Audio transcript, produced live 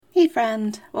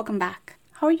friend, welcome back.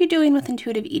 How are you doing with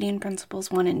intuitive eating principles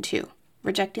 1 and 2,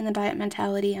 rejecting the diet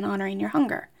mentality and honoring your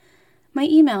hunger? My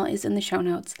email is in the show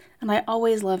notes, and I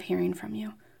always love hearing from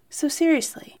you. So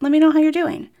seriously, let me know how you're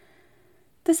doing.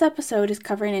 This episode is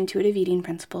covering intuitive eating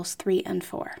principles 3 and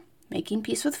 4, making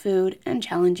peace with food and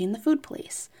challenging the food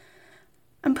police.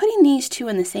 I'm putting these two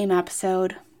in the same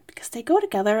episode because they go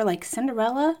together like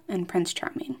Cinderella and Prince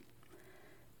Charming.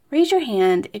 Raise your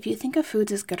hand if you think of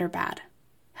foods as good or bad,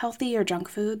 healthy or junk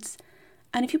foods,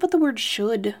 and if you put the word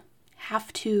should,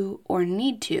 have to, or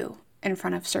need to in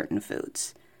front of certain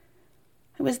foods.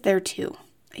 I was there too.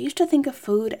 I used to think of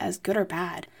food as good or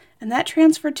bad, and that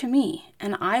transferred to me,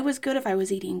 and I was good if I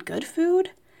was eating good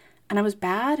food, and I was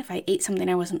bad if I ate something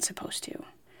I wasn't supposed to.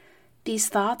 These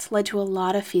thoughts led to a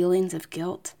lot of feelings of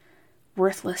guilt,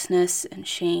 worthlessness, and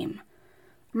shame.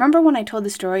 Remember when I told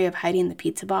the story of hiding the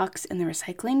pizza box in the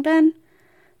recycling bin?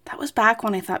 That was back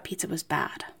when I thought pizza was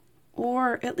bad,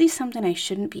 or at least something I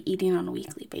shouldn't be eating on a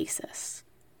weekly basis.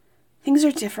 Things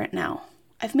are different now.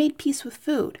 I've made peace with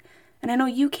food, and I know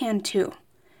you can too.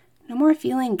 No more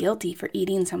feeling guilty for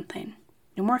eating something.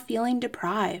 No more feeling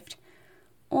deprived.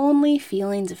 Only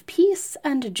feelings of peace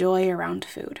and joy around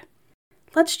food.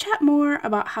 Let's chat more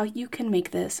about how you can make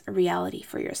this a reality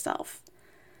for yourself.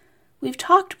 We've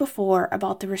talked before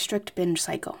about the restrict binge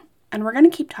cycle, and we're going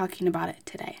to keep talking about it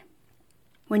today.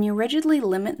 When you rigidly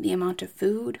limit the amount of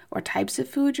food or types of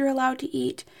food you're allowed to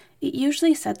eat, it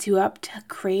usually sets you up to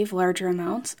crave larger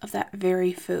amounts of that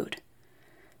very food.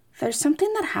 There's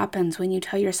something that happens when you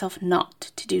tell yourself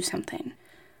not to do something.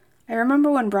 I remember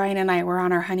when Brian and I were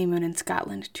on our honeymoon in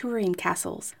Scotland, touring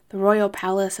castles, the Royal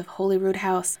Palace of Holyrood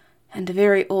House, and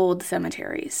very old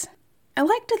cemeteries. I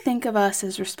like to think of us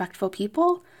as respectful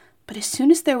people, but as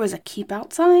soon as there was a keep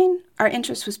out sign, our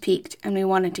interest was piqued and we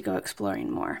wanted to go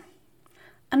exploring more.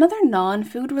 Another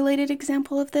non-food related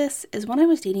example of this is when I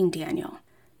was dating Daniel.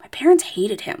 My parents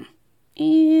hated him,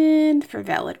 and for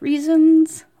valid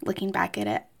reasons. Looking back at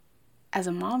it as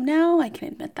a mom now, I can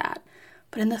admit that.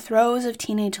 But in the throes of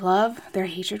teenage love, their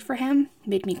hatred for him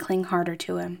made me cling harder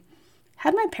to him.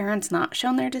 Had my parents not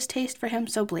shown their distaste for him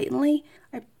so blatantly,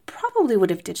 I probably would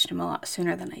have ditched him a lot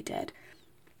sooner than I did.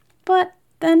 But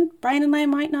then Brian and I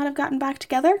might not have gotten back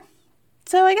together,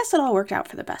 so I guess it all worked out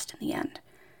for the best in the end.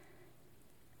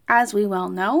 As we well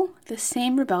know, the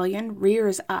same rebellion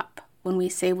rears up when we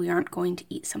say we aren't going to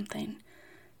eat something.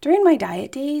 During my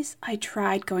diet days, I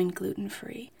tried going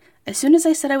gluten-free. As soon as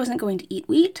I said I wasn't going to eat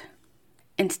wheat,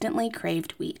 instantly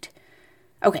craved wheat.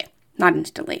 Okay, not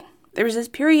instantly. There was this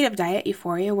period of diet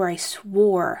euphoria where I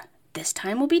swore this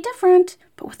time will be different,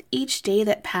 but with each day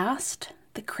that passed,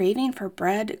 the craving for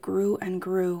bread grew and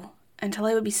grew until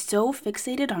I would be so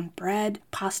fixated on bread,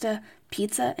 pasta,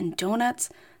 pizza, and donuts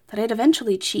that I'd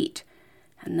eventually cheat,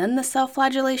 and then the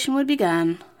self-flagellation would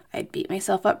begin. I'd beat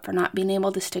myself up for not being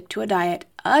able to stick to a diet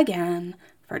again,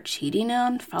 for cheating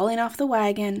on falling off the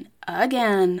wagon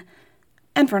again,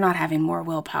 and for not having more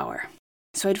willpower.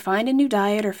 So I'd find a new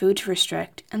diet or food to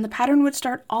restrict, and the pattern would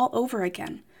start all over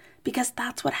again, because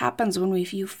that's what happens when we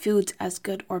view foods as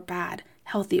good or bad,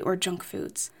 healthy or junk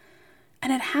foods.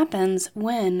 And it happens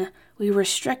when we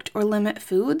restrict or limit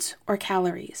foods or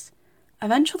calories.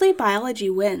 Eventually,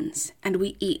 biology wins, and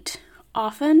we eat,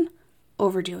 often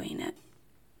overdoing it.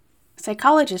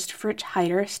 Psychologist Fritz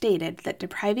Heider stated that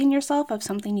depriving yourself of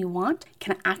something you want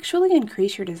can actually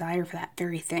increase your desire for that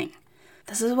very thing.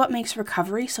 This is what makes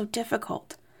recovery so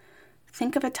difficult.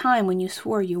 Think of a time when you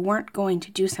swore you weren't going to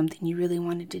do something you really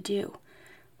wanted to do,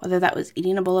 whether that was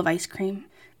eating a bowl of ice cream,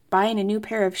 buying a new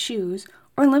pair of shoes,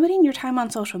 or limiting your time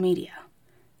on social media.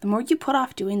 The more you put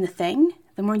off doing the thing,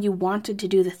 the more you wanted to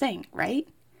do the thing, right?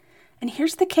 And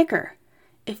here's the kicker.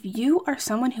 If you are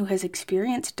someone who has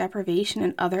experienced deprivation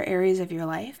in other areas of your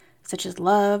life, such as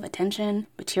love, attention,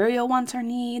 material wants or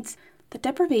needs, the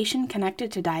deprivation connected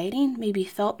to dieting may be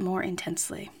felt more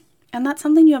intensely. And that's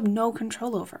something you have no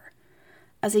control over.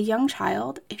 As a young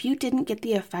child, if you didn't get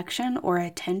the affection or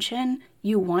attention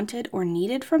you wanted or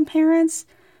needed from parents,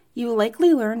 you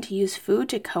likely learned to use food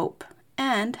to cope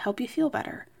and help you feel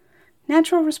better.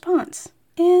 Natural response.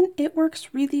 And it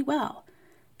works really well,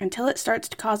 until it starts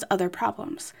to cause other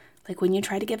problems, like when you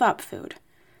try to give up food.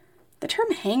 The term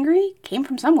hangry came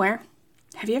from somewhere.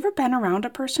 Have you ever been around a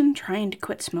person trying to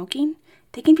quit smoking?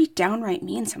 They can be downright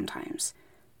mean sometimes.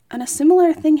 And a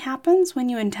similar thing happens when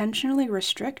you intentionally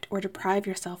restrict or deprive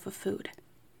yourself of food.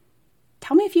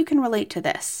 Tell me if you can relate to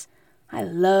this. I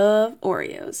love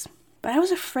Oreos, but I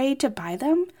was afraid to buy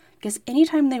them because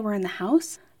anytime they were in the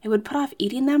house, I would put off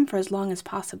eating them for as long as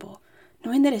possible,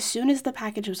 knowing that as soon as the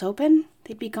package was open,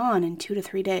 they'd be gone in 2 to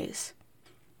 3 days.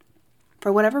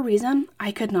 For whatever reason,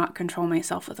 I could not control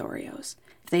myself with Oreos.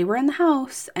 If they were in the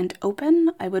house and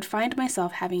open, I would find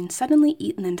myself having suddenly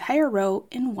eaten the entire row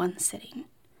in one sitting.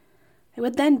 I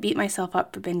would then beat myself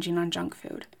up for binging on junk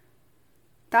food.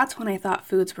 That's when I thought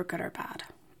foods were good or bad.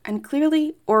 And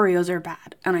clearly, Oreos are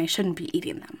bad, and I shouldn't be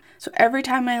eating them. So every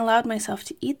time I allowed myself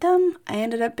to eat them, I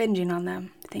ended up binging on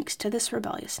them, thanks to this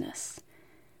rebelliousness.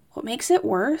 What makes it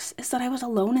worse is that I was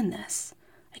alone in this.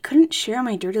 I couldn't share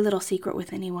my dirty little secret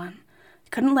with anyone. I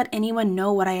couldn't let anyone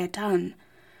know what I had done.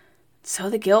 So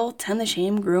the guilt and the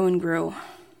shame grew and grew.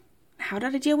 How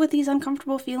did I deal with these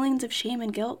uncomfortable feelings of shame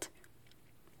and guilt?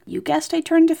 You guessed I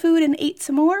turned to food and ate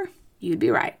some more? You'd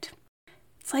be right.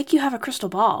 It's like you have a crystal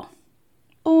ball.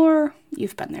 Or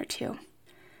you've been there too.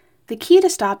 The key to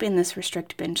stopping this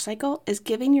restrict binge cycle is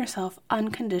giving yourself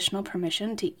unconditional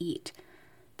permission to eat.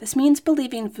 This means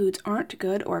believing foods aren't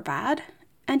good or bad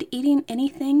and eating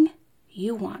anything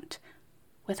you want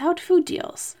without food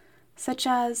deals, such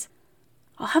as,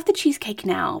 I'll have the cheesecake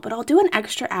now, but I'll do an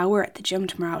extra hour at the gym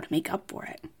tomorrow to make up for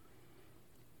it.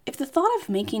 If the thought of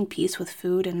making peace with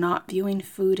food and not viewing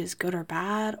food as good or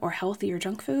bad or healthy or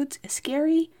junk foods is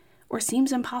scary or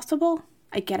seems impossible,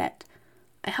 I get it.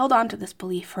 I held on to this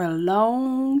belief for a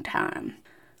long time.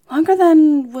 Longer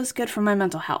than was good for my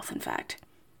mental health, in fact.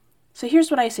 So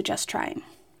here's what I suggest trying.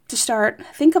 To start,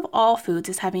 think of all foods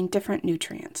as having different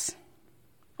nutrients.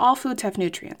 All foods have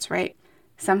nutrients, right?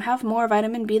 Some have more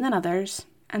vitamin B than others,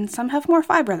 and some have more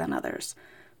fiber than others.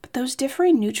 But those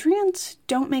differing nutrients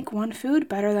don't make one food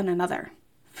better than another.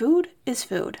 Food is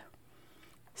food.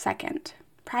 Second,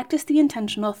 practice the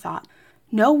intentional thought.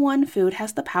 No one food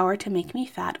has the power to make me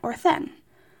fat or thin.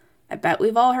 I bet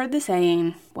we've all heard the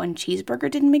saying, one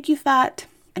cheeseburger didn't make you fat,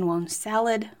 and one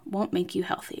salad won't make you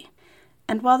healthy.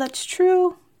 And while that's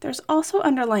true, there's also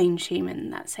underlying shame in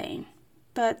that saying.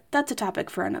 But that's a topic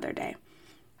for another day.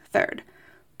 Third,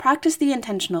 practice the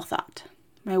intentional thought.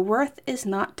 My worth is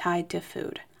not tied to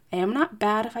food. I am not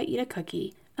bad if I eat a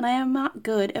cookie, and I am not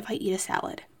good if I eat a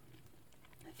salad.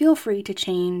 Feel free to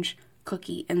change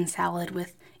cookie and salad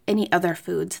with any other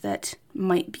foods that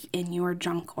might be in your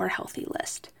junk or healthy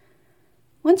list.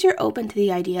 Once you're open to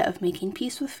the idea of making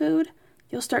peace with food,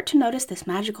 you'll start to notice this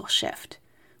magical shift.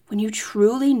 When you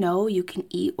truly know you can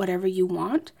eat whatever you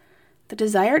want, the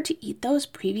desire to eat those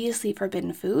previously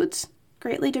forbidden foods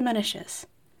greatly diminishes.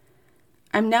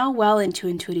 I'm now well into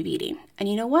intuitive eating, and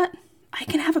you know what? I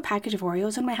can have a package of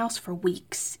Oreos in my house for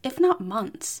weeks, if not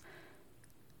months.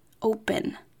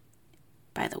 Open,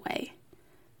 by the way.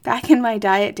 Back in my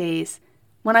diet days,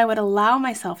 when I would allow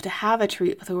myself to have a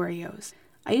treat with Oreos,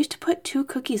 I used to put 2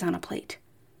 cookies on a plate.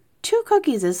 2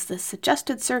 cookies is the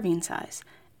suggested serving size,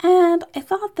 and I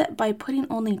thought that by putting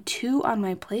only 2 on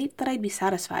my plate that I'd be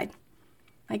satisfied.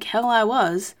 Like hell I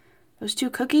was. Those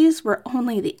 2 cookies were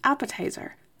only the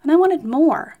appetizer, and I wanted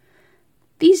more.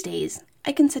 These days,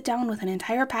 I can sit down with an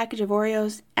entire package of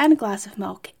Oreos and a glass of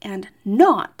milk and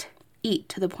not eat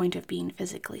to the point of being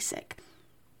physically sick.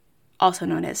 Also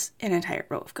known as an entire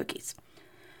row of cookies.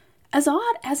 As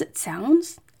odd as it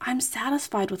sounds, I'm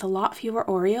satisfied with a lot fewer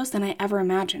Oreos than I ever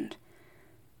imagined.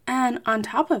 And on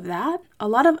top of that, a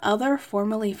lot of other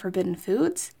formerly forbidden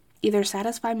foods either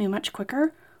satisfy me much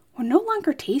quicker or no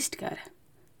longer taste good.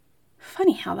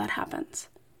 Funny how that happens.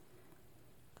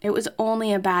 It was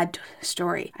only a bad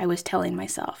story I was telling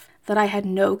myself, that I had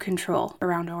no control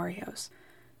around Oreos.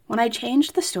 When I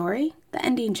changed the story, the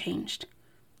ending changed.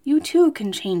 You too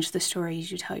can change the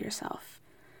stories you tell yourself.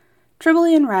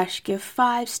 Tribbley and Rush give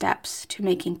 5 steps to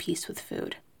making peace with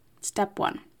food. Step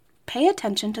 1. Pay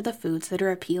attention to the foods that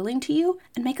are appealing to you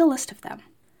and make a list of them.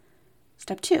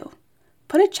 Step 2.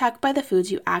 Put a check by the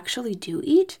foods you actually do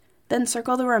eat, then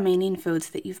circle the remaining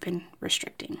foods that you've been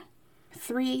restricting.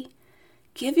 3.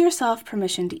 Give yourself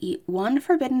permission to eat one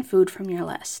forbidden food from your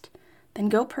list. Then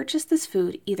go purchase this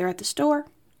food either at the store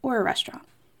or a restaurant.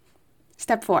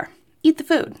 Step 4. Eat the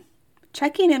food.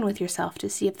 Checking in with yourself to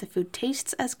see if the food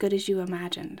tastes as good as you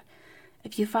imagined.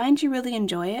 If you find you really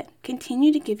enjoy it,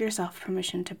 continue to give yourself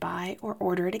permission to buy or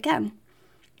order it again.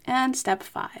 And step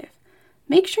 5.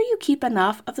 Make sure you keep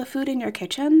enough of the food in your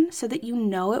kitchen so that you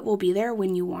know it will be there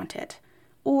when you want it.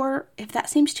 Or, if that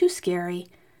seems too scary,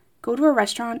 go to a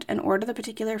restaurant and order the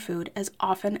particular food as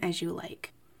often as you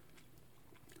like.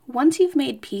 Once you've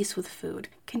made peace with food,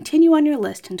 continue on your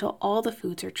list until all the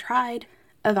foods are tried,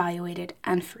 evaluated,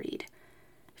 and freed.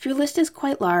 If your list is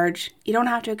quite large, you don't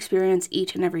have to experience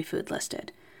each and every food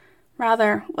listed.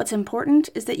 Rather, what's important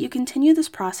is that you continue this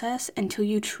process until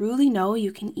you truly know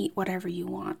you can eat whatever you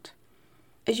want.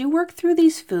 As you work through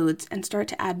these foods and start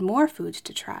to add more foods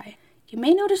to try, you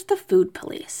may notice the food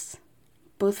police,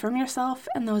 both from yourself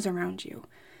and those around you.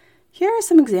 Here are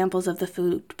some examples of the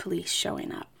food police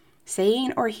showing up.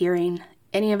 Saying or hearing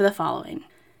any of the following.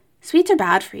 Sweets are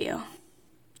bad for you.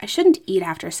 I shouldn't eat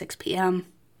after 6 p.m.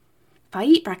 If I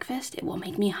eat breakfast, it will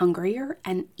make me hungrier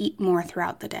and eat more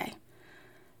throughout the day.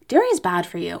 Dairy is bad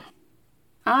for you.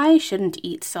 I shouldn't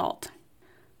eat salt.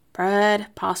 Bread,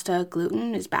 pasta,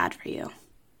 gluten is bad for you.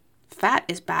 Fat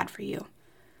is bad for you.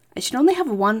 I should only have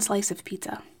one slice of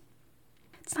pizza.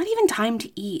 It's not even time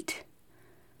to eat.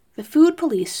 The food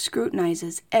police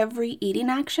scrutinizes every eating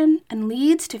action and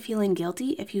leads to feeling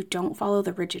guilty if you don't follow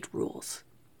the rigid rules.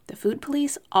 The food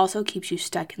police also keeps you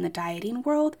stuck in the dieting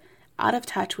world, out of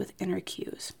touch with inner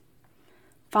cues.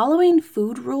 Following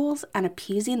food rules and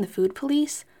appeasing the food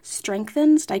police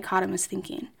strengthens dichotomous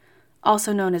thinking,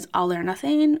 also known as all or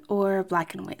nothing or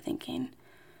black and white thinking.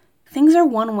 Things are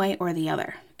one way or the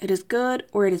other. It is good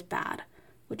or it is bad,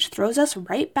 which throws us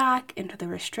right back into the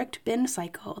restrict bin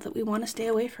cycle that we want to stay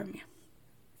away from.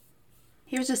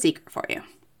 Here's a secret for you.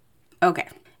 Okay,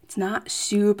 it's not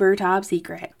super top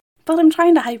secret, but I'm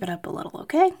trying to hype it up a little,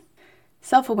 okay?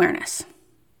 Self-awareness.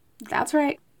 That's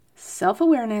right.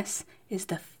 Self-awareness is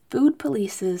the food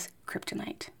police's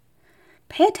kryptonite.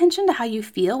 Pay attention to how you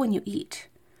feel when you eat.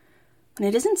 When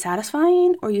it isn't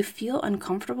satisfying or you feel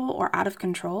uncomfortable or out of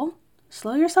control,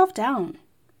 slow yourself down.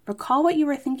 Recall what you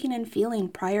were thinking and feeling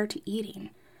prior to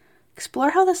eating.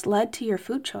 Explore how this led to your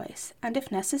food choice, and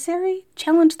if necessary,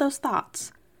 challenge those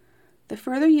thoughts. The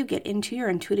further you get into your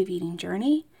intuitive eating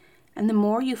journey, and the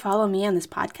more you follow me on this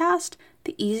podcast,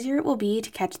 the easier it will be to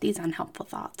catch these unhelpful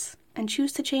thoughts and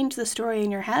choose to change the story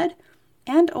in your head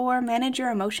and or manage your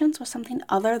emotions with something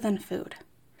other than food.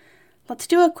 Let's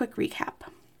do a quick recap.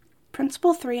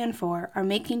 Principle 3 and 4 are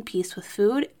making peace with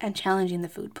food and challenging the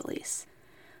food police.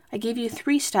 I gave you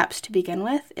 3 steps to begin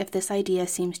with if this idea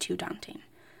seems too daunting.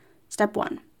 Step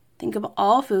 1. Think of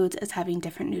all foods as having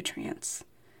different nutrients.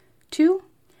 2.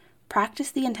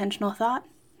 Practice the intentional thought,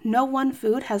 no one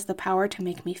food has the power to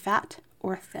make me fat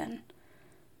or thin.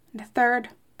 And 3rd,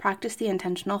 practice the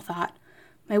intentional thought,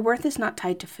 my worth is not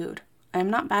tied to food. I am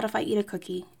not bad if I eat a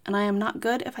cookie, and I am not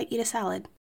good if I eat a salad.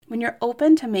 When you're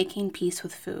open to making peace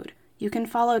with food, you can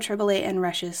follow AAA and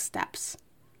Rush's steps.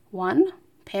 1.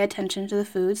 Pay attention to the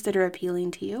foods that are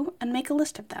appealing to you and make a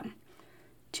list of them.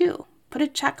 2. Put a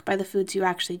check by the foods you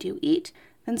actually do eat,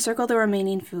 then circle the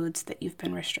remaining foods that you've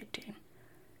been restricting.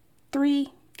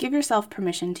 3. Give yourself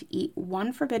permission to eat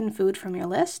one forbidden food from your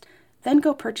list, then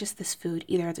go purchase this food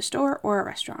either at the store or a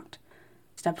restaurant.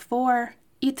 Step 4.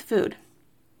 Eat the food.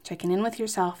 Checking in with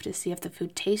yourself to see if the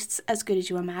food tastes as good as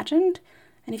you imagined,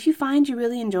 and if you find you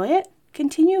really enjoy it,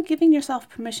 continue giving yourself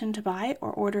permission to buy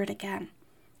or order it again.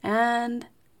 And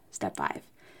step 5.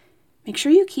 Make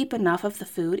sure you keep enough of the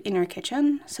food in your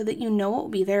kitchen so that you know it will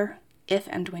be there if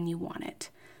and when you want it.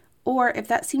 Or if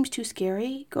that seems too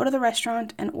scary, go to the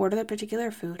restaurant and order the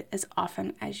particular food as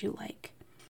often as you like.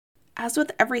 As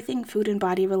with everything food and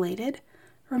body related,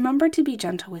 remember to be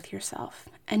gentle with yourself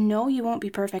and know you won't be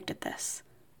perfect at this.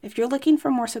 If you're looking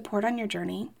for more support on your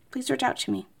journey, please reach out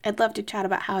to me. I'd love to chat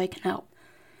about how I can help.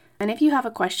 And if you have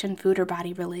a question food or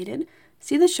body related,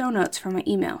 see the show notes for my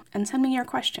email and send me your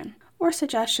question or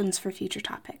suggestions for future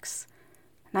topics.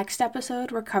 Next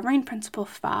episode, we're covering Principle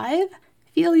 5,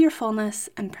 Feel Your Fullness,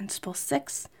 and Principle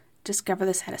 6, Discover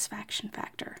the Satisfaction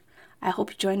Factor. I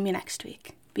hope you join me next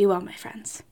week. Be well, my friends.